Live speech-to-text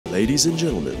Ladies and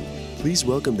gentlemen, please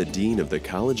welcome the Dean of the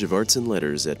College of Arts and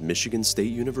Letters at Michigan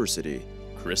State University,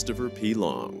 Christopher P.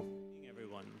 Long.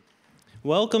 Everyone,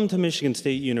 welcome to Michigan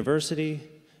State University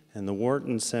and the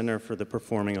Wharton Center for the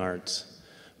Performing Arts.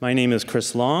 My name is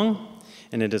Chris Long,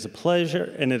 and it is a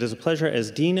pleasure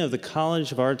as Dean of the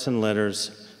College of Arts and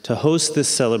Letters to host this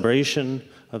celebration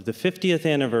of the 50th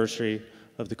anniversary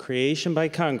of the creation by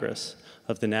Congress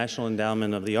of the National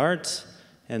Endowment of the Arts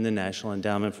and the National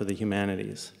Endowment for the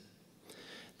Humanities.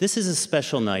 This is a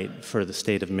special night for the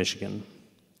state of Michigan,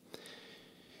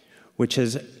 which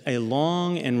has a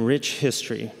long and rich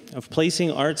history of placing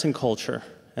arts and culture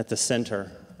at the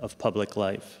center of public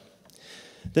life.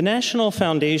 The National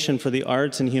Foundation for the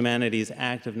Arts and Humanities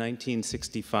Act of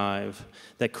 1965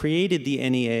 that created the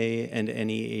NEA and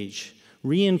NEH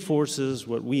reinforces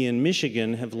what we in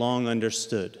Michigan have long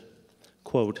understood.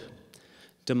 Quote,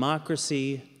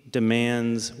 democracy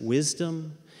demands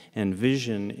wisdom and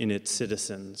vision in its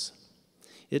citizens.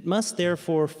 It must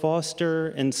therefore foster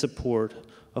and support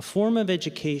a form of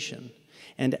education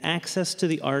and access to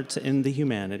the arts and the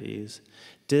humanities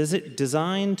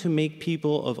designed to make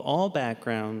people of all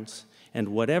backgrounds and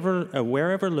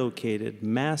wherever located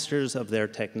masters of their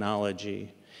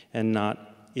technology and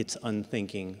not its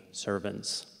unthinking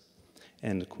servants,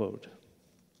 end quote.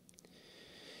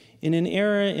 In an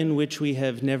era in which we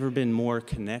have never been more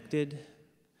connected,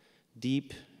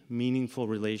 deep, meaningful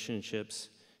relationships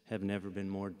have never been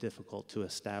more difficult to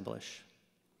establish.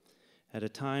 At a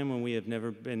time when we have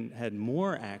never had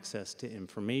more access to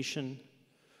information,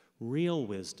 real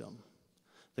wisdom,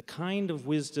 the kind of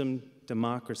wisdom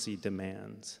democracy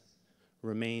demands,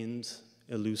 remains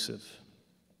elusive.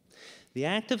 The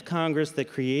act of Congress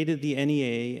that created the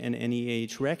NEA and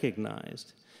NEH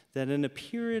recognized that in a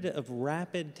period of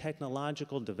rapid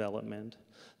technological development,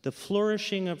 the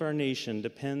flourishing of our nation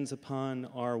depends upon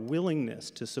our willingness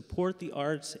to support the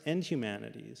arts and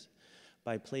humanities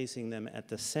by placing them at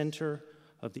the center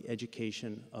of the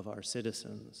education of our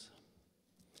citizens.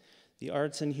 The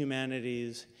arts and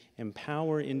humanities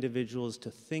empower individuals to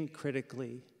think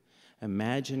critically,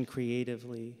 imagine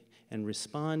creatively, and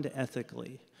respond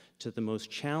ethically to the most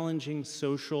challenging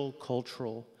social,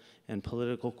 cultural, and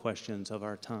political questions of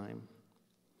our time.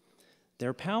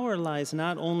 Their power lies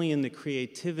not only in the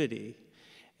creativity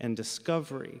and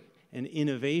discovery and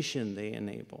innovation they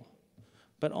enable,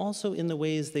 but also in the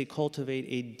ways they cultivate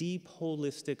a deep,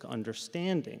 holistic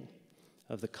understanding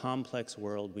of the complex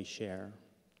world we share.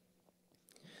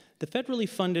 The federally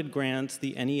funded grants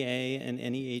the NEA and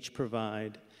NEH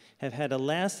provide have had a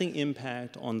lasting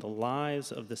impact on the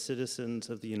lives of the citizens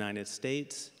of the United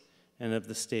States and of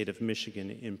the state of Michigan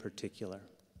in particular.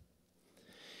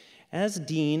 As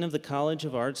Dean of the College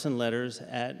of Arts and Letters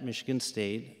at Michigan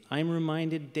State, I'm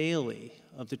reminded daily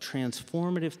of the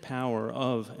transformative power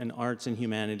of an arts and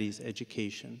humanities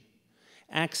education,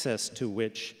 access to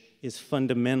which is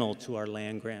fundamental to our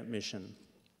land-grant mission.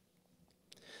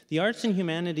 The arts and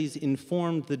humanities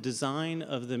informed the design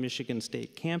of the Michigan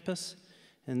State campus,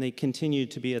 and they continue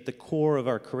to be at the core of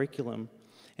our curriculum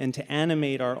and to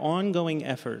animate our ongoing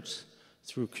efforts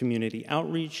through community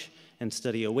outreach and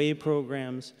study away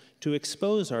programs to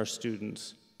expose our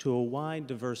students to a wide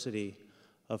diversity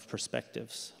of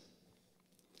perspectives.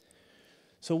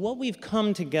 So what we've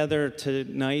come together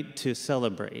tonight to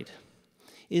celebrate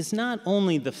is not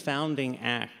only the founding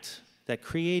act that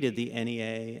created the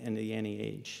NEA and the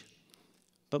NEH,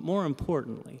 but more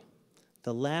importantly,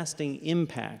 the lasting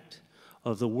impact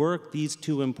of the work these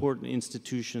two important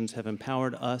institutions have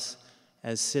empowered us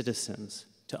as citizens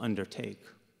to undertake.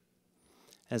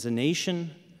 As a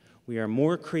nation, we are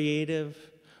more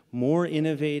creative, more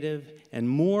innovative, and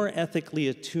more ethically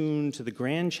attuned to the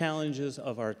grand challenges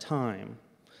of our time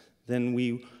than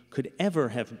we could ever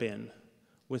have been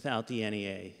without the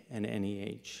NEA and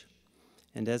NEH.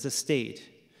 And as a state,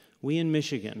 we in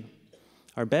Michigan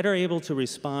are better able to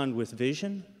respond with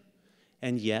vision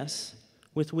and, yes,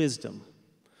 with wisdom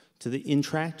to the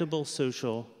intractable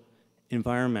social,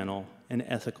 environmental, and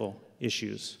ethical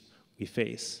issues we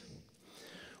face.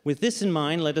 With this in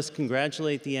mind, let us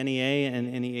congratulate the NEA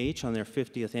and NEH on their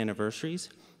 50th anniversaries,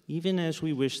 even as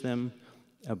we wish them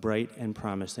a bright and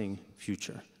promising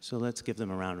future. So let's give them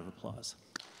a round of applause.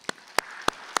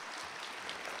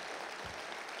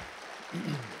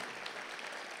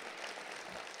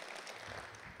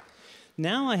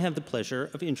 Now I have the pleasure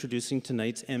of introducing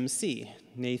tonight's MC,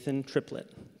 Nathan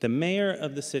Triplett, the mayor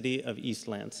of the city of East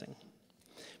Lansing.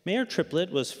 Mayor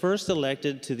Triplett was first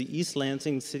elected to the East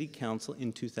Lansing City Council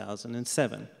in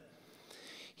 2007.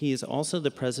 He is also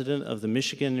the president of the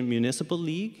Michigan Municipal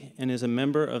League and is a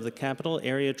member of the Capital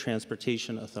Area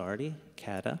Transportation Authority,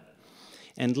 CATA,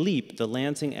 and LEAP, the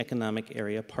Lansing Economic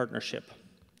Area Partnership.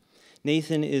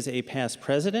 Nathan is a past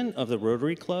president of the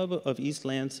Rotary Club of East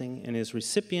Lansing and is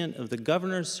recipient of the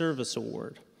Governor's Service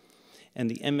Award and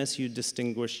the MSU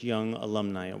Distinguished Young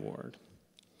Alumni Award.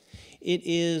 It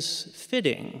is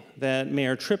fitting that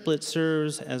Mayor Triplett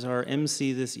serves as our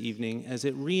MC this evening, as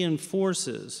it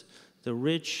reinforces the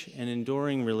rich and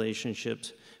enduring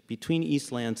relationships between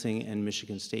East Lansing and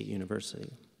Michigan State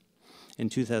University. In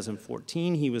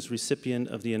 2014, he was recipient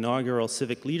of the inaugural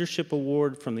Civic Leadership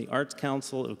Award from the Arts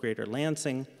Council of Greater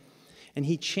Lansing, and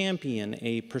he championed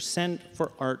a Percent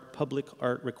for Art public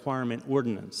art requirement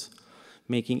ordinance,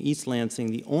 making East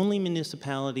Lansing the only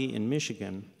municipality in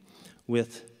Michigan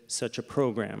with such a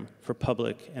program for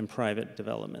public and private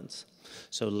developments.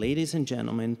 So ladies and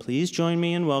gentlemen, please join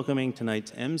me in welcoming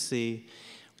tonight's MC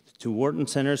to Wharton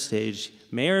Center stage,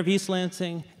 Mayor of East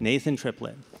Lansing, Nathan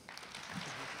Triplett.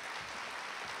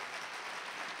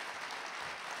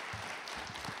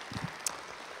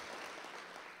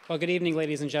 Well, good evening,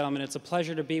 ladies and gentlemen. It's a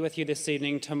pleasure to be with you this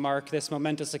evening to mark this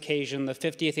momentous occasion, the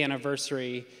 50th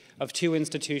anniversary of two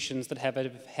institutions that have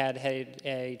had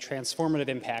a transformative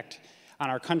impact on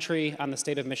our country, on the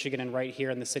state of Michigan, and right here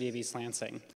in the city of East Lansing.